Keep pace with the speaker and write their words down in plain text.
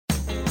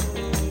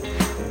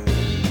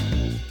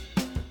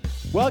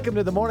Welcome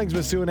to the Mornings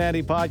with Sue and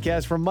Andy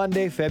podcast for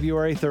Monday,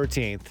 February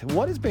 13th.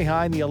 What is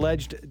behind the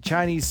alleged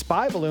Chinese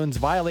spy balloons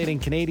violating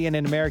Canadian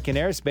and American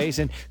airspace,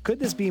 and could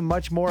this be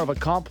much more of a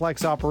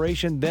complex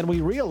operation than we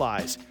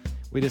realize?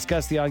 We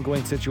discuss the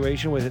ongoing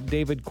situation with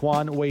David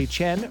Kwan Wei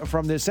Chen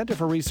from the Center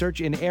for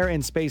Research in Air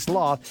and Space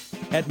Law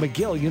at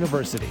McGill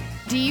University.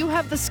 Do you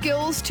have the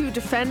skills to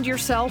defend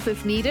yourself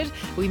if needed?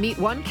 We meet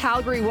one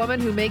Calgary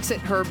woman who makes it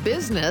her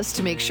business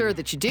to make sure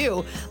that you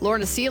do.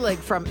 Lorna Seelig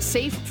from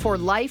Safe for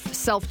Life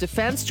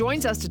Self-Defense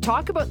joins us to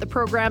talk about the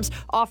programs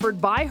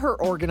offered by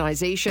her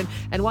organization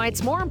and why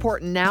it's more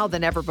important now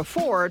than ever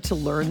before to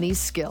learn these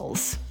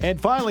skills. And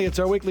finally, it's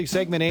our weekly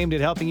segment aimed at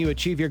helping you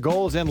achieve your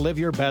goals and live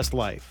your best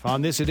life.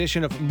 On this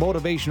edition of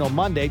Motivational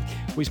Monday,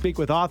 we speak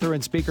with author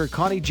and speaker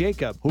Connie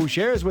Jacob, who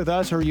shares with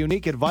us her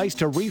unique advice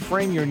to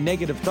reframe your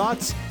negative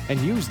thoughts and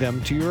use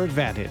them to your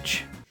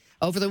advantage.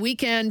 Over the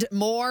weekend,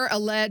 more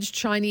alleged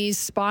Chinese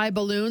spy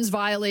balloons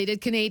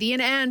violated Canadian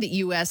and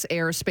U.S.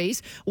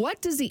 airspace.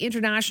 What does the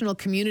international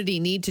community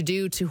need to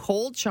do to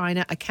hold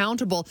China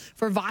accountable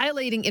for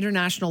violating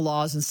international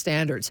laws and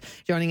standards?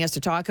 Joining us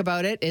to talk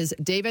about it is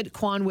David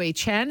Kwan Wei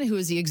Chen, who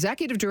is the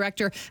Executive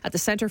Director at the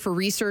Center for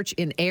Research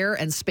in Air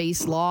and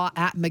Space Law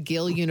at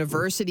McGill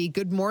University.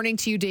 Good morning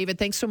to you, David.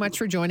 Thanks so much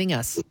for joining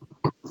us.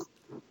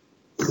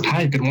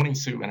 Hi, good morning,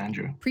 Sue and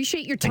Andrew.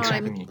 Appreciate your Thanks for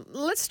time. having me.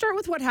 Let's start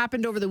with what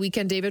happened over the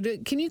weekend,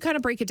 David. Can you kind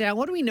of break it down?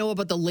 What do we know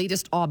about the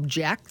latest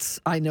objects?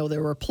 I know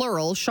there were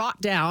plural, shot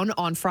down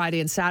on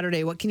Friday and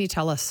Saturday. What can you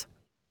tell us?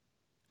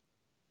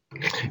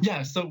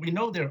 Yeah, so we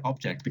know they're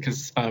object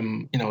because,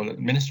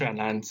 Minister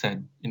Anand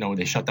said,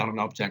 they shut down an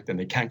object and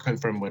they can't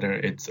confirm whether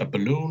it's a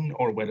balloon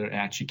or whether it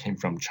actually came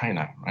from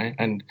China, right?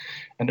 And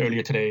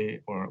earlier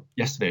today or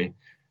yesterday,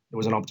 there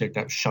was an object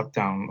that shut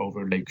down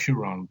over Lake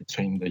Huron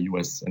between the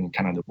U.S. and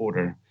Canada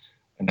border,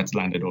 and that's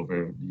landed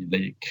over the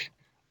lake.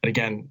 But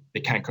again, they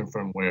can't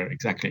confirm where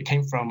exactly it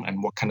came from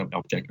and what kind of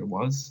object it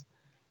was.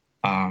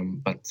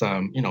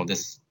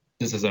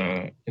 This is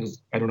I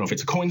don't know if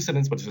it's a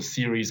coincidence, but it's a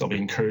series of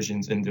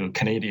incursions into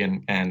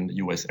Canadian and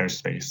U.S.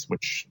 airspace,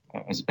 which,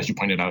 as you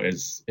pointed out,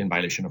 is in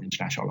violation of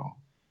international law.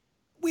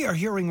 We are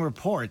hearing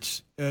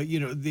reports,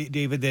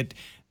 David, that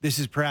this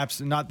is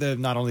perhaps not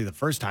only the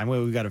first time.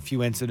 We've got a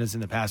few incidents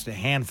in the past, a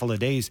handful of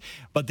days,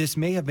 but this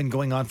may have been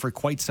going on for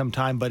quite some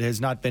time, but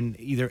has not been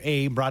either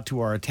A, brought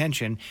to our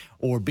attention,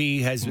 or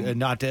B, has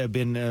not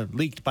been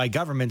leaked by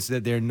governments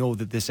that they know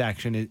that this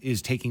action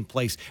is taking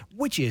place.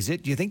 Which is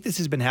it? Do you think this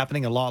has been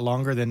happening a lot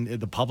longer than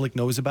the public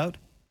knows about?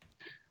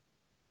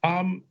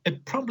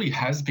 It probably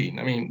has been.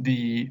 I mean,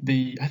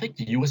 I think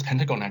the U.S.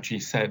 Pentagon actually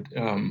said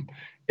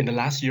in the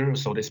last year or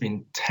so, there's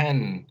been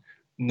 10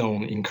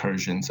 known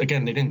incursions.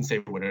 Again, they didn't say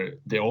whether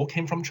they all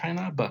came from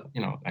China, but,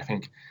 I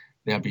think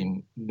there have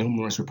been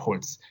numerous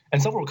reports.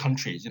 And several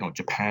countries,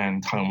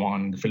 Japan,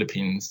 Taiwan, the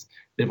Philippines,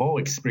 they've all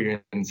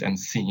experienced and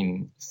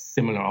seen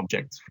similar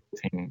objects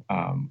floating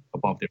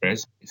above their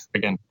airspace,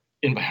 again,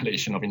 in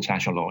violation of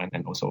international law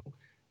and also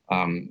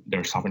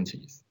their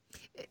sovereignties.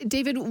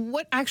 David,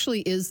 what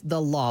actually is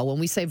the law? When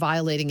we say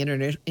violating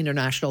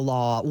international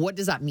law, what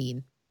does that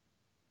mean?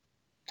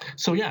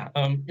 So,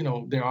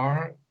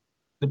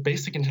 the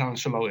basic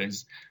international law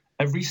is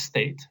every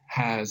state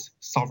has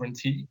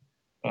sovereignty,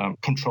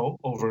 control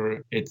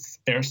over its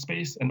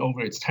airspace and over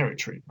its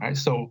territory, right?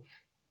 So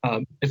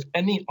if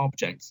any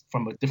object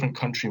from a different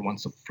country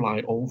wants to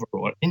fly over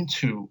or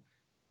into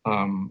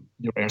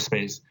your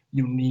airspace,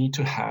 you need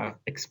to have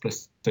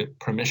explicit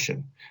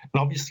permission.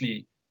 And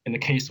obviously, in the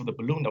case of the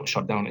balloon that was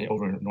shot down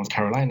over North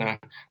Carolina,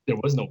 there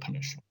was no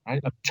permission,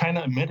 right?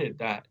 China admitted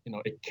that,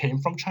 it came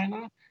from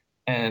China.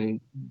 And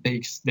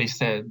they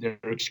said their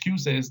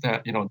excuse is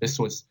that, this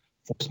was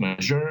force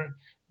majeure.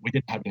 We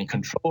didn't have any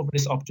control over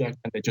this object,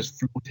 and they just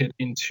floated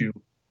into,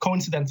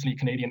 coincidentally,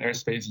 Canadian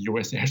airspace,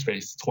 U.S.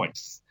 airspace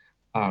twice.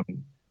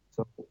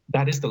 So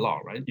that is the law,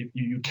 right?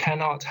 You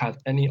cannot have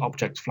any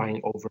object flying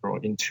over or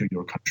into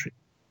your country.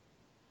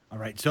 All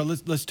right. So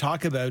let's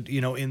talk about,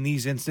 in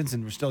these instances,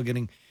 and we're still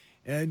getting,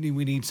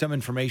 we need some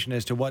information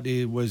as to what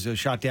was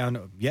shot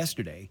down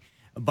yesterday.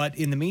 But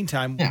in the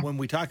meantime, when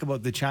we talk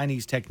about the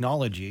Chinese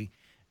technology,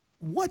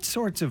 what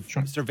sorts of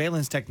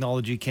surveillance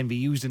technology can be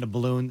used in a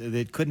balloon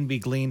that couldn't be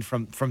gleaned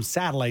from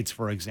satellites,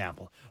 for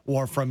example,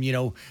 or from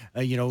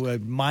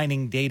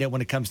mining data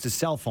when it comes to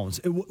cell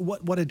phones?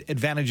 What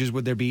advantages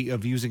would there be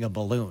of using a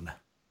balloon?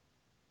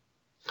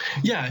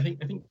 Yeah, I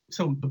think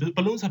so.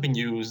 Balloons have been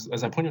used,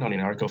 as I pointed out in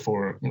the article,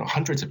 for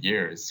hundreds of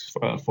years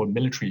for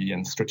military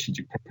and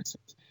strategic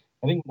purposes.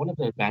 I think one of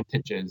the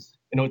advantages,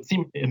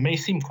 it may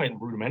seem quite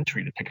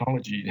rudimentary. The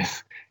technology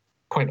is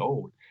quite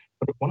old,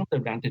 but one of the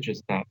advantages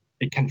is that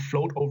it can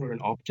float over an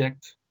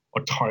object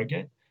or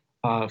target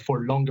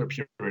for a longer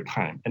period of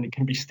time, and it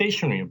can be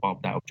stationary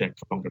above that object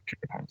for a longer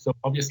period of time. So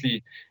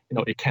obviously,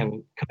 it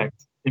can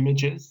collect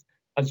images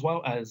as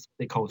well as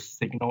they call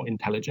signal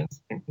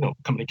intelligence,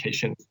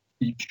 communications,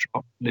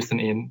 eavesdrop, listen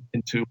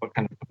into what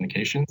kind of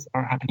communications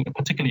are happening,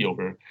 particularly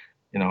over,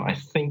 I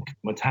think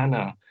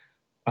Montana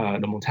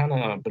the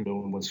Montana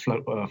balloon was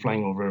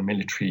flying over a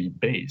military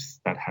base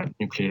that had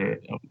nuclear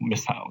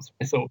missiles.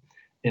 So,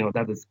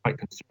 that is quite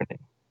concerning.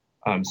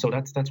 So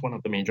that's one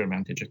of the major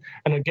advantages.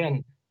 And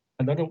again,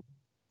 another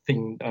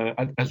thing,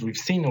 as we've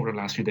seen over the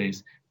last few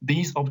days,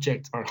 these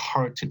objects are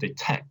hard to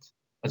detect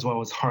as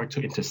well as hard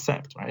to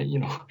intercept, right?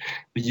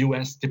 The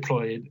U.S.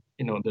 deployed,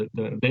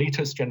 the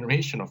latest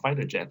generation of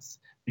fighter jets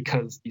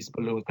because these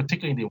balloons,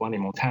 particularly the one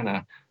in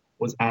Montana,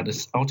 was at an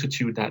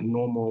altitude that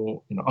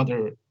normal,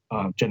 other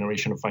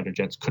generation of fighter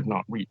jets could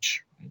not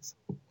reach. Right? So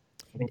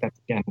I think that's,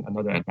 again,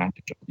 another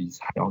advantage of these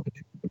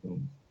high-altitude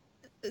balloons.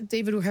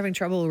 David, we're having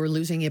trouble. We're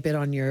losing you a bit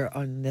on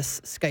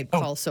this Skype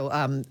call, so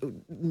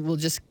we'll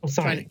just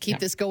try to keep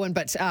this going.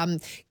 But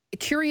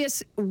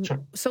curious,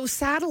 sure. So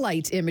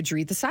satellite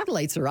imagery, the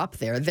satellites are up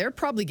there. They're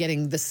probably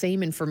getting the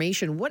same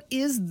information. What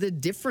is the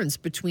difference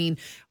between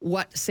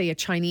what, say, a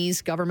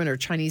Chinese government or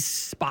Chinese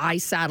spy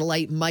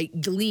satellite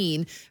might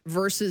glean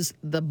versus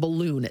the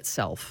balloon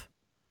itself?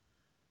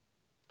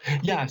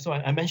 Yeah, so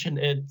I mentioned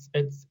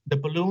it's the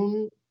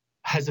balloon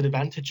has the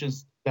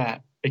advantages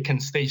that it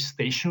can stay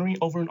stationary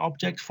over an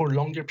object for a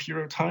longer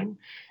period of time.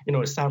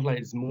 A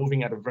satellite is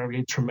moving at a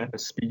very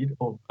tremendous speed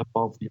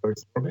above the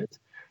Earth's orbit.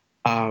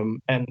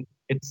 And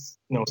it's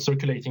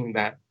circulating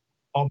that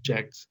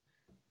object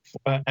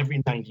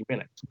every 90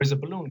 minutes, whereas a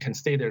balloon can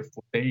stay there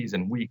for days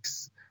and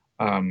weeks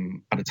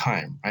at a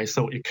time, right?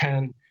 So it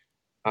can,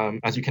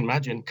 as you can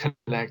imagine,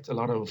 collect a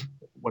lot of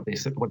what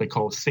they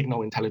call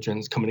signal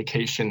intelligence,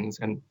 communications,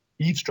 and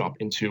eavesdrop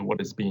into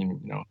what is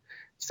being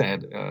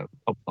said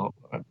about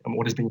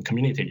what is being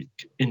communicated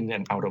in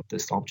and out of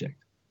this object.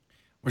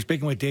 We're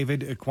speaking with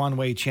David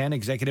Kwan-Wei Chen,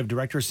 Executive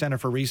Director, Center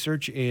for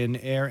Research in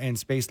Air and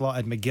Space Law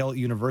at McGill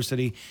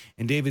University.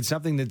 And David,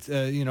 something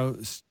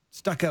that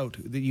stuck out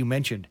that you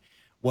mentioned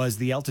was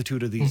the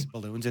altitude of these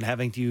balloons and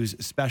having to use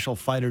special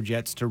fighter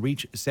jets to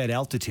reach said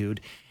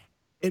altitude.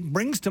 It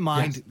brings to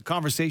mind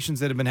conversations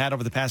that have been had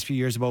over the past few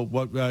years about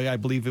what I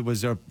believe it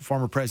was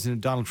former President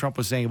Donald Trump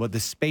was saying about the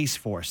Space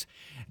Force.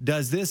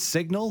 Does this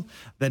signal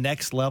the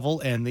next level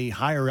and the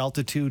higher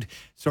altitude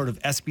sort of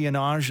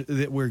espionage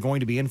that we're going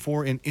to be in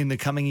for in the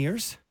coming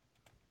years?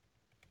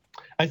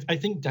 I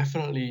think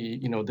definitely,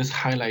 this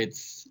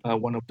highlights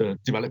one of the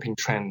developing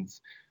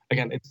trends.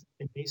 Again, it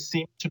may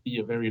seem to be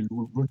a very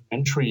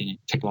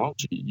rudimentary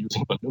technology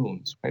using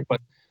balloons, right?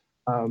 But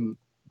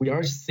we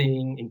are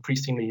seeing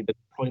increasingly the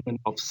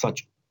deployment of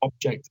such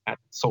objects at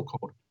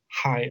so-called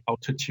high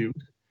altitude.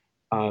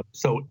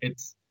 So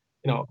it's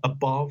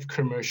above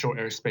commercial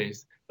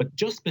airspace, but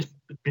just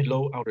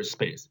below outer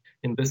space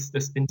in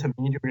this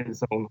intermediate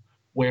zone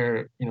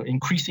where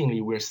increasingly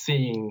we're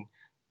seeing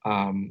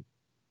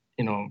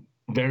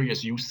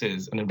various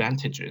uses and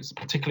advantages,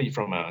 particularly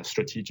from a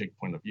strategic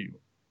point of view.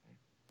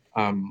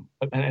 And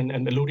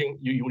alluding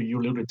you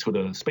alluded to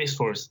the Space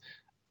Force,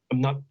 I'm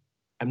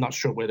not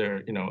sure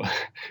whether,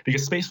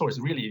 because Space Force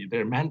really,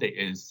 their mandate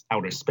is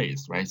outer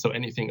space, right? So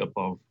anything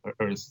above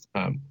Earth's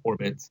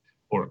orbit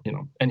or,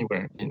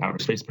 anywhere in outer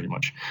space pretty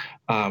much.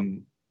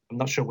 I'm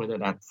not sure whether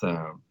that's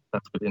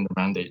within the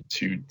mandate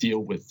to deal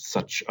with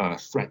such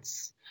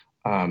threats.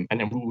 And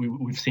then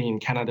we've seen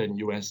Canada and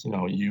US,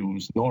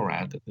 use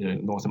NORAD, the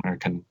North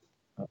American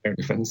Air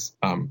Defense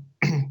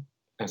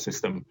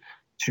system,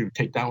 to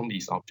take down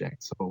these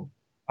objects. So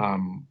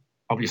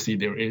obviously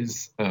there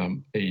is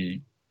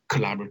a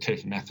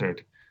collaborative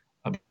method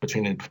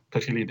between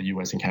particularly the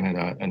U.S. and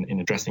Canada and in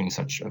addressing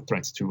such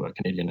threats to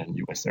Canadian and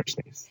U.S.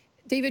 airspace.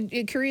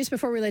 David, curious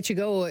before we let you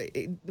go,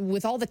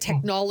 with all the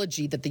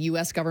technology that the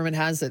U.S. government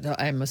has, that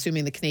I'm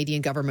assuming the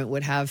Canadian government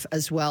would have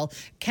as well,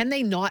 can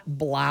they not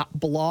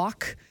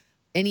block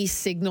any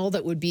signal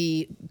that would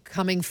be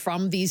coming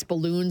from these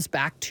balloons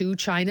back to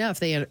China if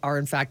they are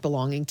in fact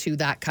belonging to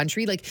that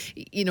country? Like,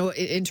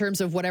 in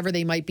terms of whatever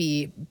they might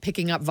be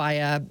picking up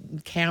via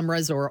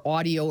cameras or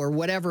audio or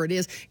whatever it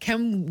is,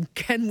 can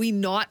we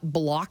not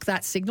block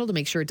that signal to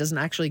make sure it doesn't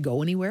actually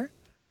go anywhere?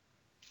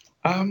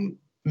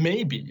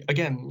 Maybe.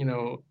 Again,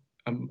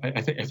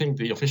 I think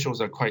the officials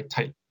are quite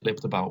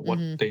tight-lipped about what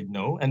they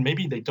know, and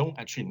maybe they don't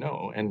actually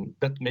know, and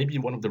that may be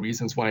one of the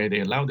reasons why they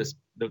allowed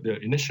the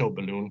initial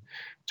balloon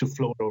to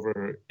float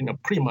over,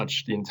 pretty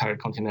much the entire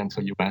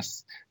continental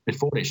U.S.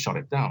 before they shut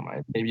it down,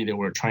 right? Maybe they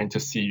were trying to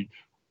see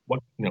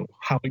what,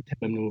 how it can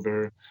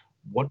maneuver,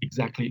 what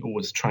exactly it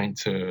was trying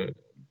to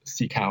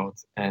seek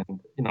out, and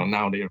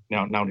now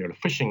they're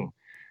fishing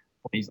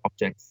for these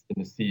objects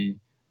in the sea.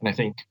 And I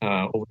think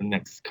over the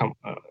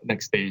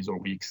next days or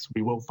weeks,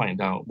 we will find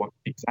out what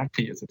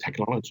exactly is the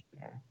technology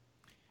there.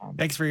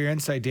 Thanks for your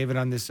insight, David,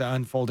 on this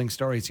unfolding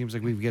story. It seems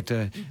like we get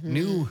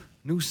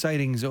new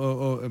sightings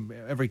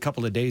every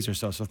couple of days or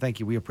so. So thank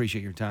you. We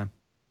appreciate your time.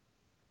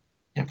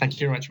 Yeah, thank you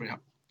very much for your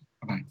help.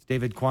 Bye-bye. It's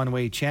David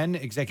Kwan-Wei Chen,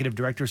 Executive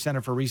Director,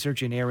 Center for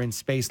Research in Air and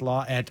Space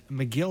Law at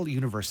McGill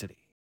University.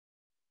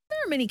 There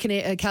are many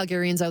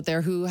Calgarians out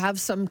there who have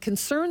some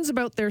concerns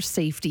about their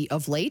safety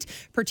of late,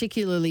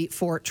 particularly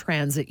for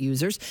transit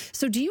users.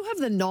 So do you have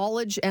the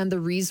knowledge and the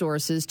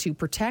resources to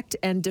protect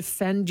and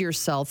defend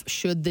yourself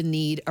should the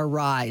need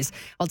arise?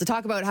 Well, to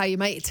talk about how you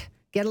might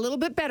get a little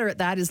bit better at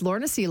that is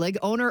Lorna Seelig,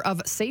 owner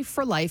of Safe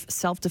for Life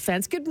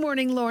Self-Defense. Good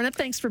morning, Lorna.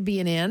 Thanks for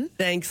being in.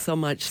 Thanks so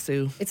much,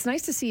 Sue. It's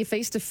nice to see you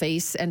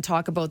face-to-face and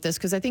talk about this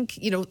because I think,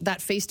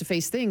 that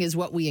face-to-face thing is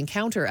what we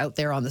encounter out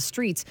there on the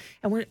streets.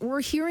 And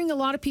we're hearing a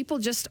lot of people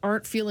just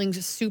aren't feeling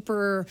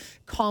super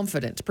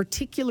confident,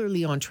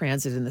 particularly on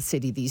transit in the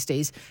city these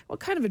days. What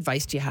kind of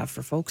advice do you have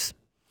for folks?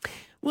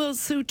 Well,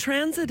 Sue,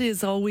 transit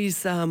is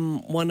always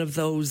one of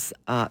those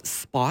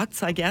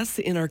spots, I guess,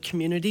 in our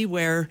community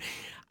where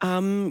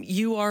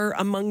you are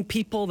among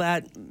people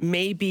that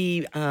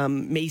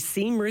may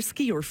seem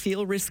risky or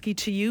feel risky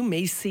to you,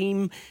 may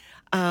seem,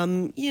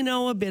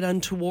 a bit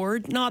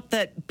untoward. Not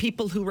that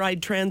people who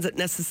ride transit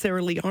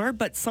necessarily are,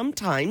 but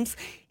sometimes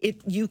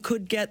you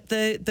could get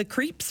the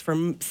creeps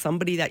from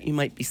somebody that you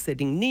might be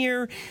sitting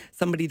near,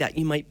 somebody that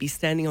you might be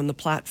standing on the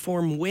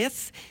platform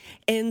with.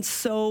 And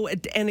so,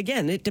 and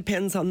again, it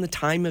depends on the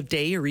time of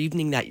day or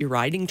evening that you're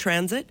riding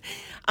transit.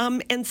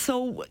 And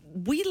so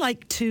we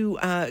like to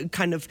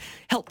kind of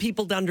help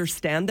people to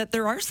understand that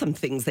there are some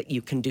things that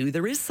you can do.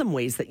 There is some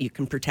ways that you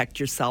can protect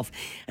yourself.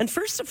 And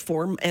first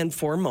and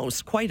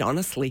foremost, quite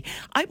honestly,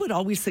 I would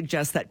always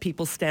suggest that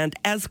people stand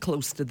as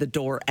close to the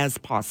door as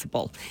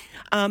possible.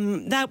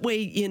 That way,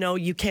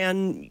 you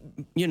can,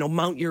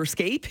 mount your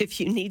escape if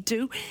you need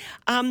to.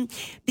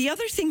 The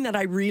other thing that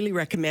I really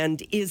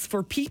recommend is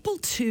for people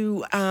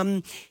to,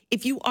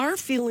 if you are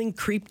feeling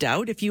creeped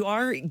out, if you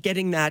are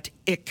getting that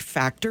ick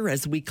factor,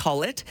 as we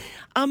call it,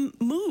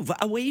 move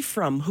away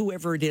from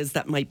whoever it is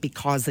that might be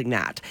causing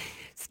that.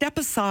 Step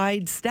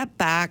aside, step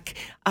back,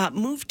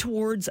 move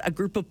towards a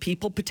group of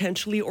people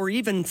potentially, or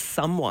even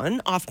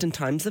someone,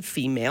 oftentimes a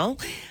female.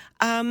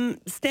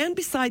 Stand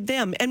beside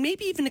them and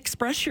maybe even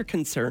express your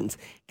concerns.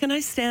 Can I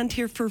stand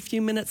here for a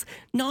few minutes?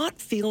 Not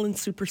feeling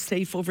super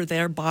safe over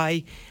there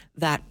by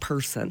that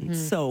person. Mm-hmm.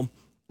 So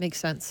makes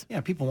sense.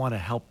 Yeah, people want to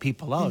help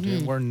people out.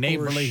 Mm-hmm. We're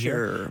neighborly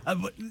here.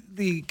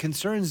 The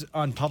concerns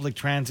on public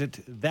transit,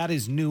 that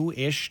is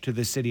new-ish to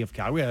the city of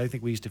Calgary. I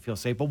think we used to feel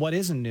safe. But what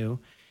isn't new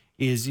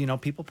is,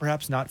 people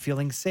perhaps not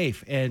feeling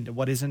safe. And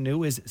what isn't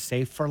new is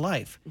Safe for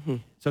Life. Mm-hmm.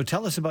 So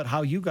tell us about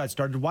how you got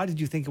started. Why did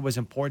you think it was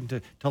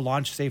important to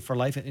launch Safe for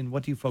Life, and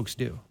what do you folks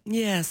do?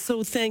 Yeah,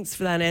 so thanks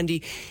for that,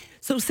 Andy.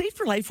 So Safe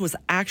for Life was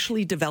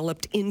actually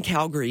developed in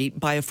Calgary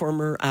by a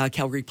former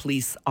Calgary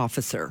police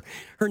officer.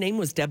 Her name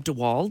was Deb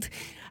DeWald.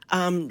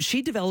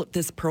 She developed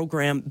this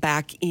program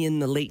back in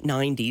the late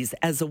 90s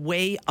as a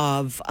way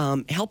of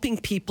helping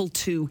people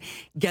to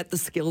get the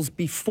skills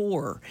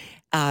before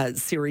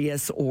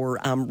serious or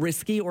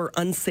risky or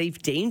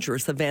unsafe,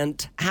 dangerous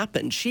event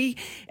happened. She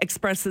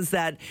expresses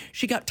that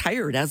she got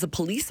tired as a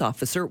police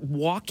officer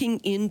walking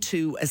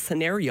into a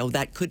scenario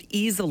that could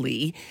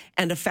easily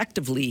and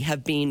effectively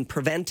have been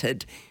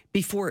prevented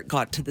before it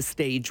got to the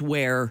stage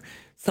where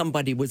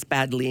somebody was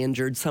badly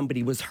injured,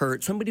 somebody was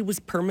hurt, somebody was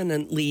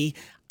permanently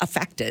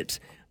affected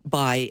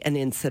by an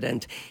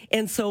incident.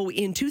 And so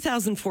in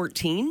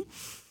 2014,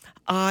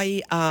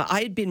 I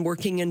had been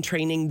working and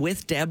training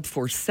with Deb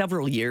for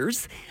several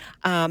years.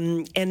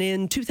 And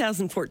in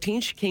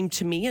 2014, she came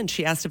to me and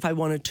she asked if I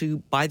wanted to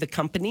buy the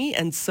company.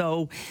 And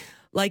so,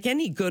 like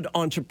any good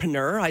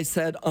entrepreneur, I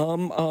said,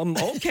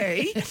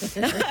 okay.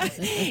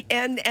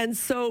 and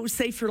so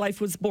Safe for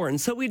Life was born.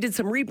 So we did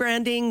some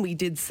rebranding. We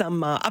did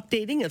some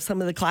updating of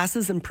some of the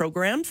classes and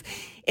programs.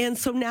 And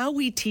so now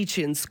we teach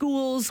in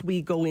schools.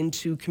 We go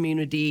into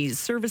community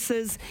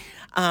services,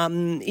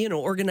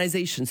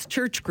 organizations,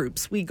 church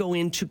groups. We go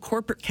into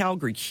corporate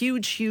Calgary,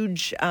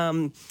 huge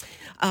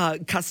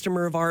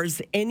customer of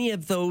ours. Any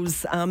of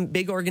those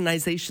big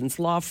organizations,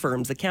 law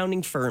firms,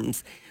 accounting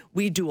firms.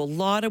 We do a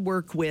lot of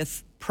work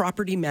with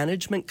property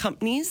management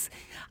companies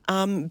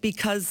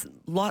because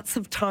lots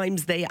of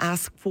times they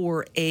ask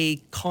for a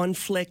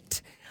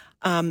conflict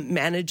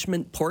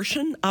management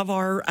portion of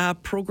our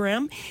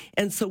program.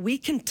 And so we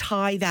can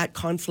tie that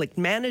conflict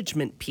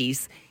management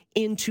piece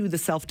into the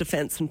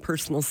self-defense and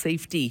personal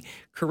safety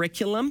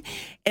curriculum.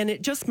 And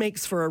it just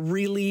makes for a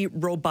really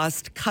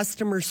robust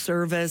customer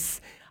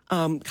service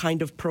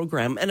kind of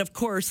program. And of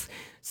course,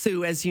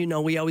 Sue, as you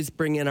know, we always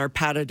bring in our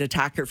padded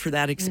attacker for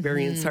that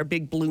experience, our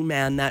big blue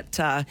man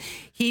that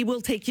he will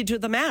take you to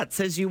the mats,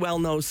 as you well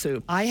know,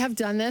 Sue. I have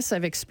done this.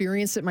 I've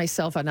experienced it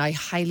myself, and I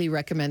highly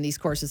recommend these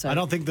courses. I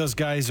don't think those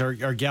guys or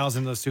gals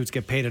in those suits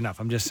get paid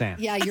enough. I'm just saying.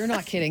 Yeah, you're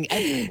not kidding.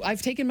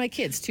 I've taken my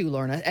kids too,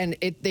 Lorna, and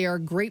they are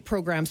great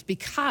programs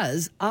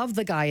because of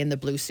the guy in the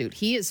blue suit.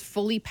 He is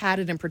fully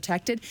padded and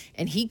protected,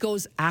 and he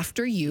goes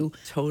after you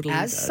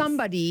as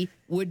somebody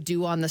would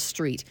do on the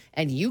street.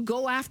 And you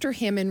go after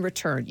him in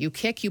return. You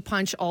kick, you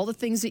punch, all the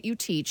things that you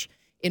teach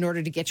in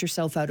order to get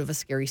yourself out of a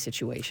scary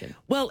situation.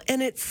 Well,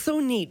 and it's so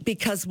neat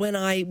because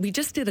we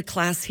just did a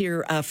class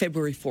here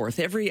February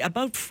 4th.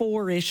 About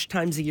 4-ish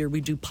times a year,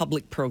 we do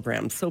public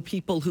programs. So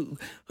people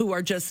who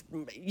are just,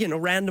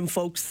 random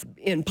folks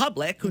in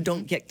public who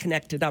don't get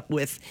connected up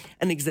with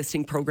an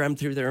existing program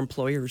through their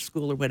employer or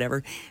school or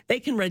whatever, they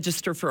can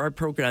register for our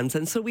programs.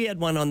 And so we had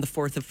one on the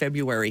 4th of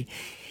February.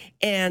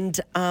 And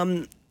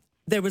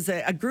there was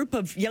a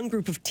young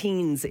group of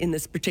teens in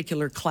this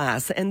particular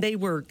class, and they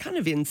were kind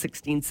of in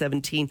 16,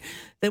 17.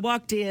 They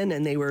walked in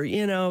and they were,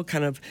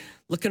 kind of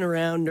looking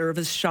around,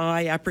 nervous,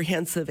 shy,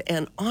 apprehensive.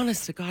 And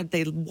honest to God,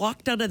 they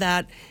walked out of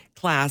that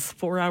class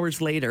 4 hours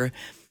later,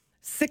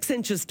 6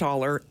 inches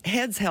taller,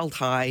 heads held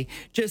high,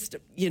 just,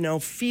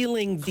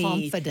 feeling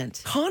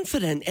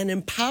confident and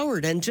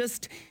empowered, and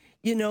just,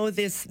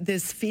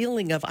 this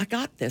feeling of, I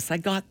got this.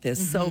 Mm-hmm.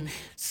 So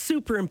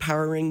super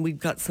empowering. We've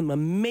got some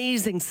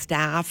amazing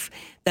staff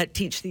that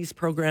teach these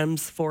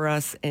programs for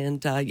us.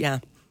 And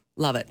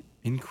love it.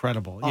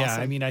 Incredible. Awesome. Yeah.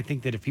 I mean, I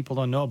think that if people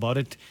don't know about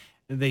it,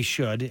 they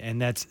should. And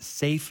that's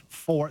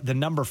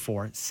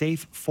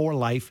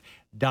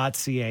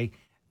safeforlife.ca.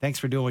 Thanks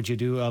for doing what you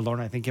do,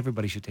 Lorna. I think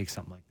everybody should take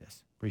something like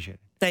this. Appreciate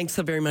it. Thanks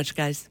so very much,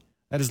 guys.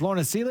 That is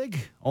Lorna Seelig,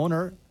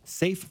 owner,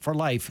 Safe for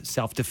Life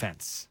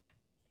Self-Defense.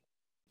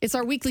 It's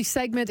our weekly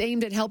segment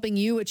aimed at helping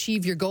you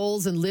achieve your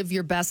goals and live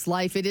your best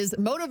life. It is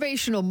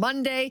Motivational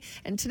Monday,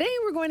 and today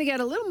we're going to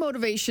get a little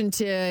motivation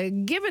to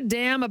give a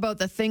damn about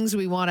the things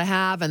we want to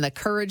have and the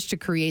courage to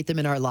create them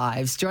in our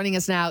lives. Joining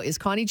us now is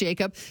Connie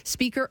Jacob,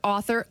 speaker,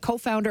 author,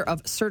 co-founder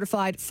of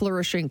Certified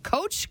Flourishing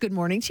Coach. Good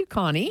morning to you,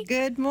 Connie.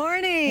 Good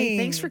morning. Hey,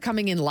 thanks for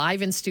coming in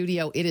live in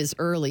studio. It is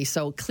early,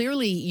 so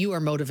clearly you are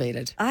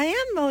motivated. I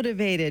am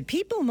motivated.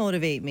 People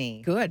motivate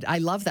me. Good. I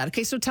love that.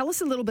 Okay, so tell us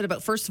a little bit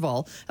about, first of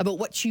all, about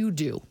what you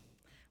do.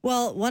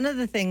 Well, one of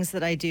the things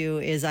that I do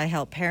is I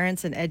help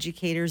parents and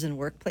educators in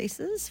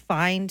workplaces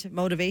find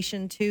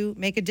motivation to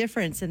make a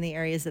difference in the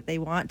areas that they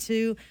want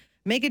to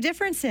make a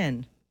difference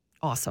in.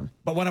 Awesome.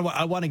 But when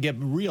I want to get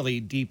really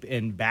deep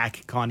in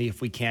back, Connie, if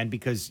we can,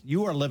 because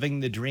you are living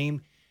the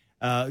dream.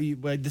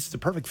 This is a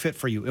perfect fit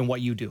for you in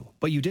what you do.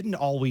 But you didn't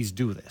always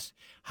do this.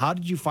 How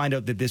did you find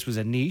out that this was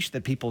a niche,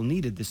 that people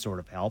needed this sort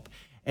of help?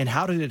 And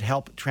how did it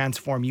help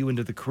transform you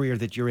into the career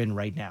that you're in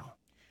right now?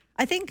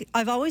 I think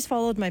I've always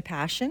followed my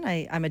passion.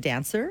 I'm a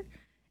dancer,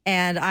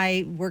 and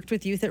I worked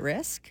with Youth at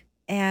Risk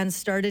and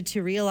started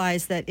to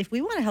realize that if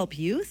we want to help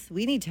youth,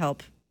 we need to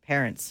help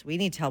parents. We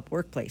need to help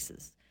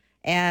workplaces.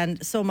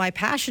 And so my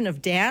passion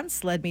of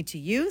dance led me to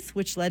youth,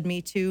 which led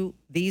me to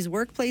these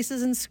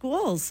workplaces and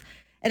schools.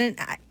 And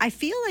I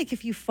feel like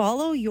if you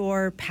follow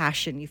your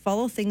passion, you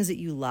follow things that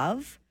you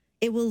love,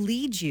 it will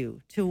lead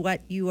you to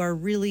what you are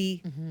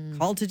really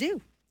called to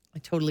do. I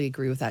totally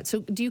agree with that.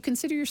 So do you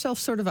consider yourself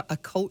sort of a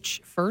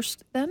coach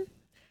first then?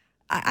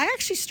 I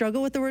actually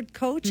struggle with the word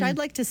coach. I'd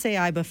like to say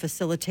I'm a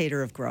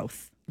facilitator of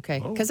growth. Okay.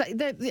 Because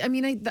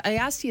I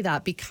asked you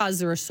that because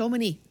there are so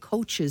many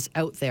coaches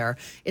out there.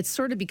 It's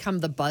sort of become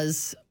the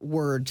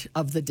buzzword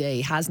of the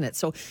day, hasn't it?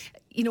 So,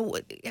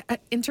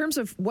 in terms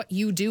of what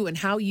you do and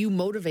how you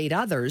motivate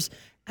others,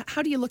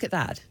 how do you look at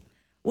that?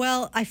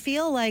 Well, I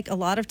feel like a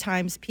lot of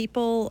times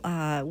people,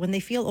 when they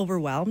feel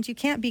overwhelmed, you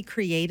can't be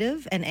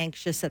creative and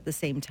anxious at the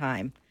same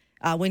time.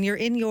 When you're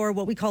in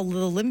what we call the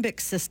limbic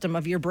system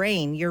of your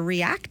brain, you're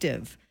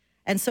reactive.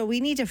 And so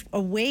we need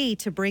a way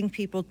to bring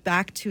people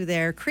back to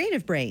their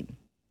creative brain.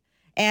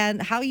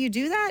 And how you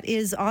do that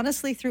is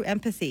honestly through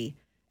empathy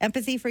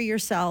for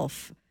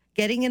yourself,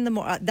 getting in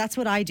that's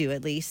what I do,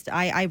 at least.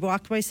 I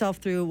walk myself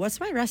through, what's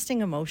my resting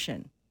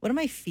emotion? What am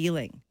I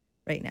feeling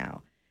right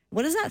now?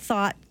 What does that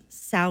thought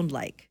sound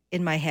like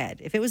in my head?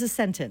 If it was a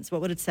sentence,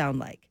 what would it sound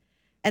like?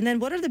 And then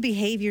what are the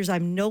behaviors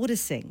I'm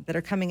noticing that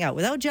are coming out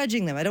without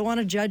judging them? I don't want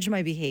to judge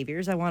my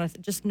behaviors. I want to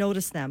just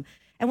notice them.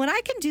 And when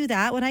I can do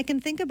that, when I can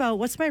think about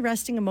what's my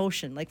resting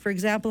emotion, like, for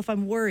example, if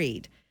I'm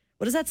worried,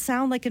 what does that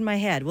sound like in my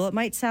head? Well, it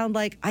might sound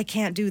like I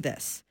can't do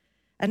this.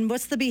 And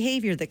what's the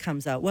behavior that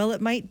comes out? Well,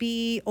 it might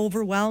be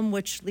overwhelm,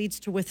 which leads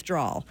to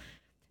withdrawal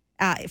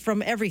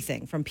from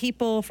everything, from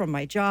people, from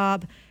my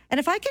job. And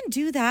if I can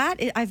do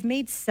that, I've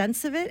made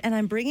sense of it, and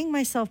I'm bringing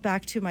myself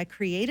back to my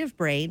creative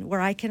brain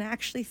where I can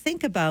actually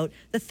think about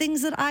the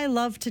things that I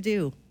love to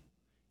do.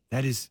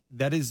 That is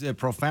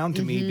profound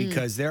to me,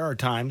 because there are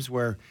times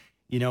where,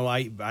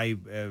 I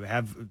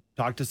have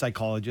talked to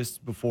psychologists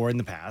before in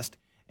the past,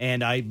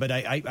 and I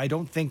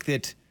don't think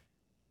that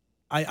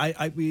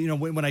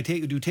when I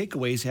do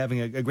takeaways, having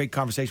a great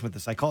conversation with the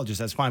psychologist,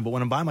 that's fine. But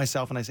when I'm by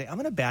myself and I say I'm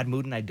in a bad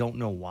mood and I don't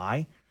know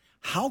why,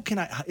 how can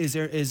I? Is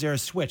there a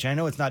switch? I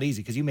know it's not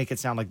easy because you make it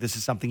sound like this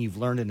is something you've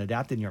learned and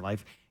adapted in your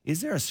life.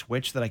 Is there a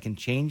switch that I can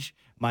change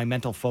my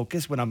mental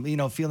focus when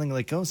I'm feeling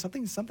like, oh,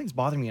 something's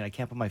bothering me and I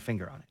can't put my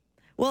finger on it?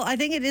 Well, I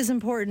think it is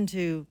important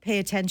to pay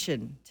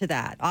attention to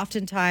that.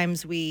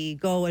 Oftentimes we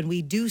go and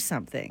we do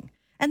something,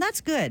 and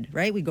that's good,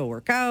 right? We go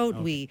work out,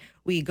 okay.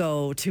 we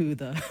go to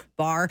the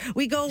bar,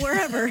 we go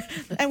wherever,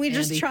 and we're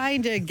just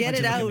trying to get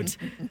it out.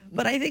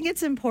 But I think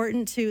it's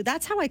important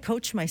that's how I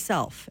coach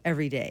myself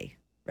every day.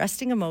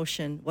 Resting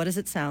emotion, what does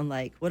it sound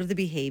like? What are the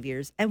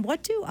behaviors? And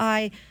what do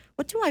I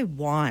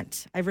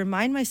want? I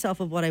remind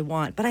myself of what I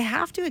want, but I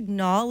have to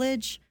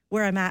acknowledge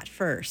where I'm at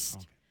first.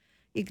 Okay.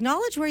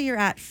 Acknowledge where you're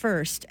at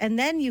first, and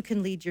then you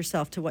can lead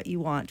yourself to what you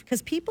want,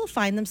 because people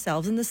find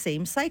themselves in the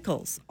same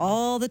cycles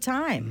all the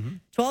time. Mm-hmm.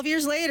 12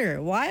 years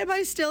later, why am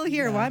I still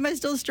here? Yeah. Why am I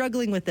still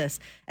struggling with this?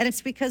 And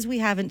it's because we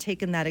haven't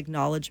taken that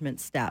acknowledgement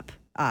step.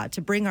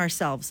 to bring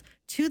ourselves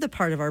to the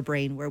part of our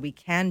brain where we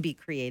can be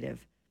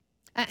creative.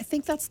 I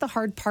think that's the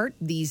hard part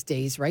these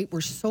days, right?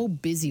 We're so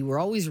busy. We're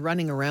always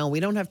running around. We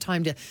don't have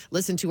time to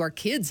listen to our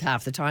kids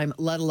half the time,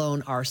 let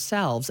alone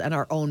ourselves and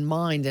our own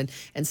mind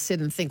and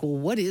sit and think, well,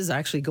 what is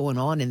actually going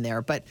on in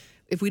there? But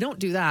if we don't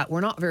do that,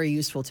 we're not very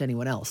useful to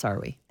anyone else, are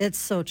we? It's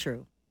so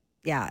true.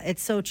 Yeah,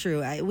 it's so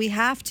true. We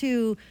have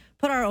to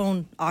put our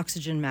own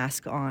oxygen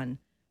mask on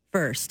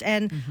first.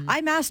 And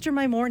I master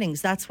my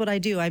mornings. That's what I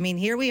do. I mean,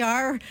 here we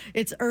are.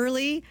 It's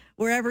early.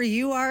 Wherever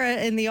you are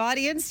in the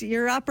audience,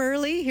 you're up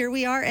early. Here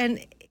we are.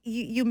 And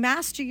you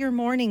master your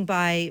morning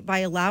by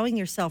allowing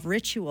yourself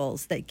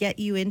rituals that get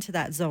you into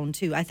that zone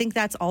too. I think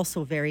that's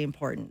also very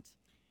important.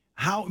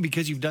 How,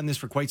 because you've done this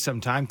for quite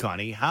some time,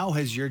 Connie, how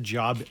has your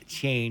job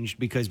changed?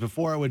 Because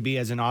before it would be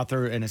as an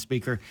author and a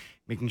speaker,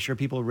 making sure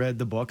people read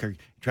the book or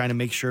trying to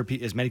make sure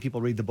as many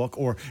people read the book,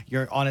 or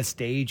you're on a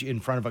stage in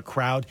front of a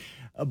crowd.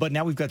 But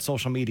now we've got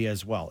social media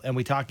as well. And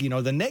we talk,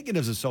 the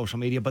negatives of social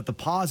media, but the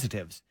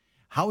positives.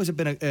 How has it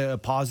been a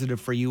positive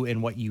for you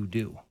in what you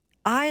do?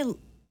 I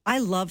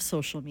love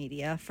social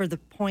media for the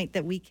point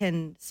that we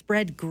can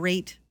spread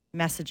great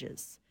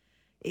messages.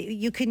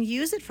 You can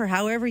use it for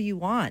however you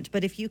want,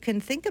 but if you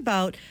can think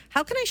about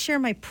how can I share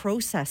my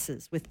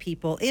processes with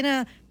people in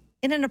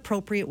an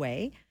appropriate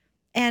way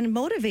and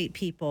motivate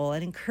people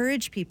and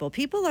encourage people.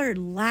 People are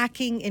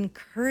lacking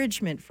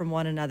encouragement from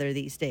one another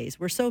these days.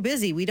 We're so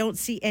busy. We don't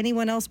see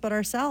anyone else but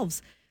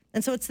ourselves.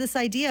 And so it's this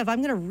idea of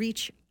I'm going to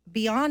reach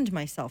beyond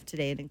myself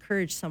today and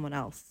encourage someone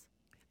else.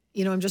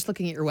 I'm just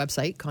looking at your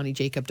website,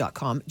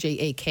 ConnieJacob.com,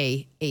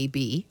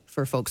 JAKAB,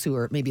 for folks who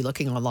are maybe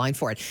looking online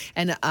for it.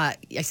 And I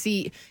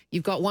see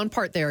you've got one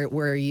part there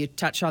where you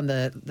touch on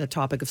the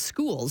topic of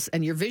schools,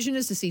 and your vision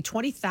is to see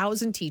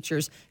 20,000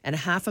 teachers and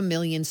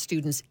 500,000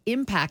 students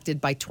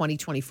impacted by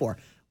 2024.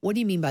 What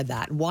do you mean by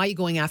that? And why are you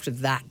going after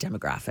that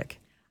demographic?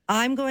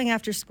 I'm going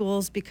after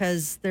schools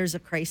because there's a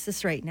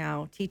crisis right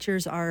now.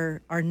 Teachers are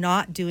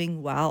not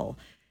doing well.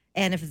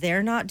 And if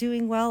they're not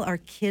doing well, our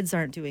kids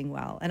aren't doing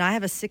well. And I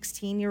have a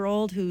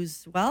 16-year-old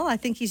who's, I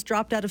think he's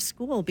dropped out of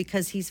school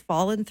because he's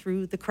fallen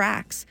through the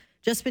cracks,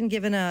 just been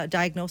given a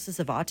diagnosis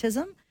of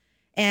autism.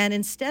 And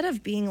instead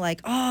of being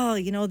like,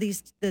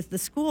 the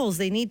schools,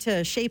 they need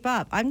to shape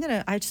up, I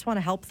just want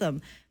to help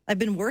them. I've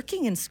been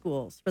working in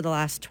schools for the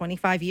last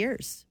 25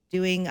 years,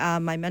 doing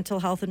my mental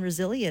health and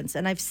resilience.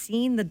 And I've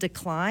seen the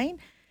decline.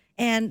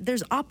 And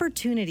there's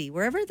opportunity.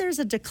 Wherever there's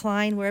a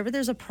decline, wherever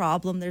there's a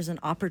problem, there's an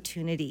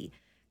opportunity.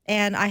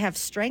 And I have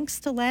strengths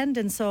to lend.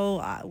 And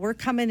so we're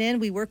coming in.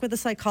 We work with a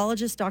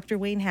psychologist, Dr.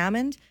 Wayne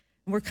Hammond.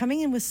 And we're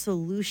coming in with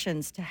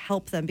solutions to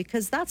help them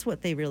because that's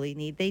what they really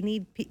need. They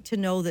need to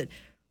know that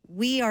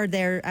we are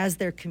there as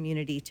their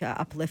community to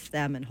uplift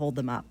them and hold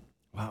them up.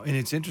 Wow. And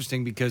it's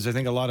interesting because I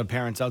think a lot of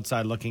parents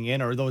outside looking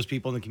in, or those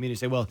people in the community,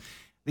 say, well,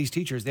 these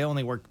teachers, they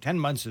only work 10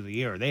 months of the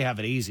year. They have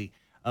it easy.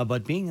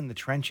 But being in the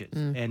trenches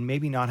and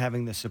maybe not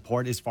having the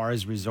support as far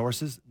as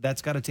resources,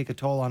 that's got to take a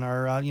toll on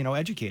our,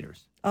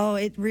 educators. Oh,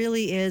 it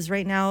really is.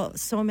 Right now,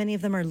 so many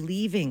of them are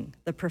leaving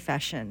the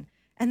profession.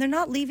 And they're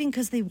not leaving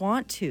because they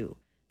want to.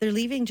 They're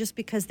leaving just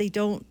because they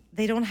don't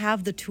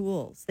have the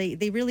tools.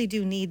 They really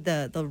do need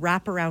the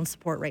wraparound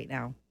support right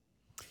now.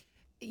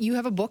 You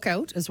have a book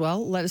out as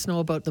well. Let us know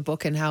about the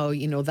book and how,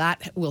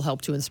 that will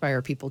help to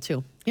inspire people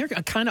too. You're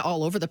kind of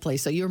all over the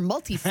place. So you're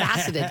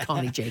multifaceted,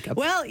 Connie Jacob.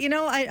 Well,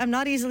 I'm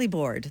not easily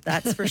bored.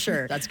 That's for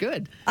sure. That's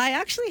good. I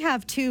actually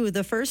have two.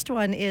 The first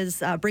one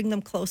is Bring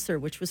Them Closer,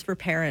 which was for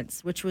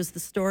parents, which was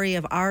the story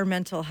of our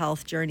mental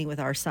health journey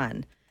with our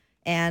son.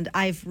 And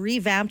I've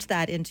revamped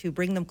that into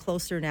Bring Them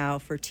Closer now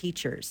for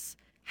teachers.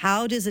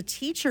 How does a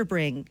teacher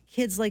bring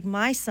kids like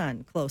my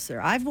son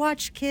closer? I've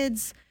watched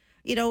kids,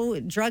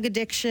 drug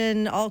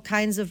addiction, all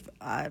kinds of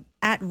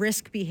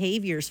at-risk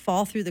behaviors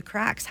fall through the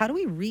cracks. How do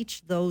we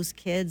reach those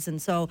kids? And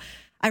so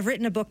I've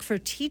written a book for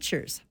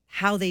teachers,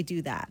 how they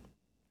do that.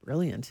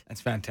 Brilliant.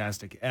 That's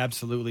fantastic.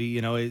 Absolutely.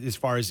 As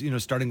far as,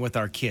 starting with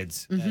our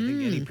kids, I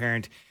think any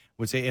parent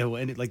would say,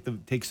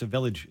 takes a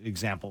village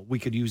example. We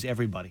could use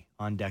everybody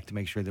on deck to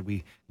make sure that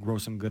we grow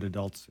some good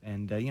adults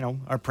and,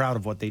 are proud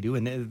of what they do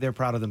and they're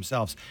proud of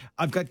themselves.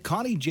 I've got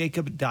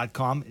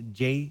ConnieJacob.com,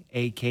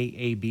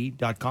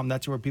 JAKAB.com.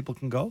 That's where people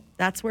can go?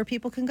 That's where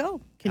people can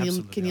go. Can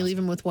you leave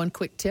them with one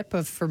quick tip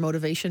for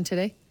motivation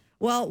today?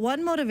 Well,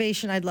 one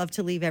motivation I'd love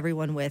to leave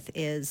everyone with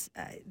is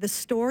the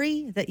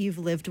story that you've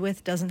lived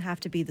with doesn't have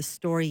to be the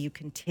story you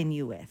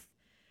continue with.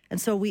 And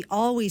so we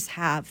always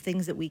have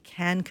things that we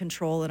can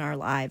control in our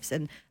lives.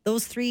 And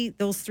those three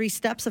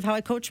steps of how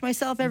I coach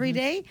myself every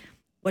day,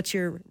 what's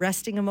your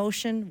resting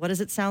emotion? What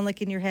does it sound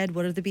like in your head?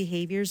 What are the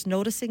behaviors?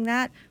 Noticing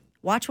that.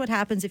 Watch what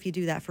happens if you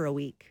do that for a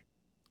week.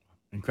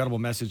 Incredible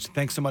message.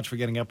 Thanks so much for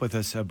getting up with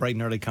us bright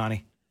and early,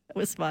 Connie. It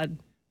was fun.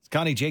 It's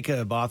Connie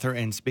Jacob, author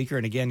and speaker.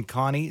 And again,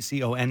 Connie,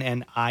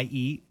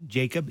 CONNIE,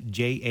 Jacob,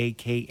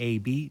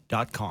 JAKAB.com.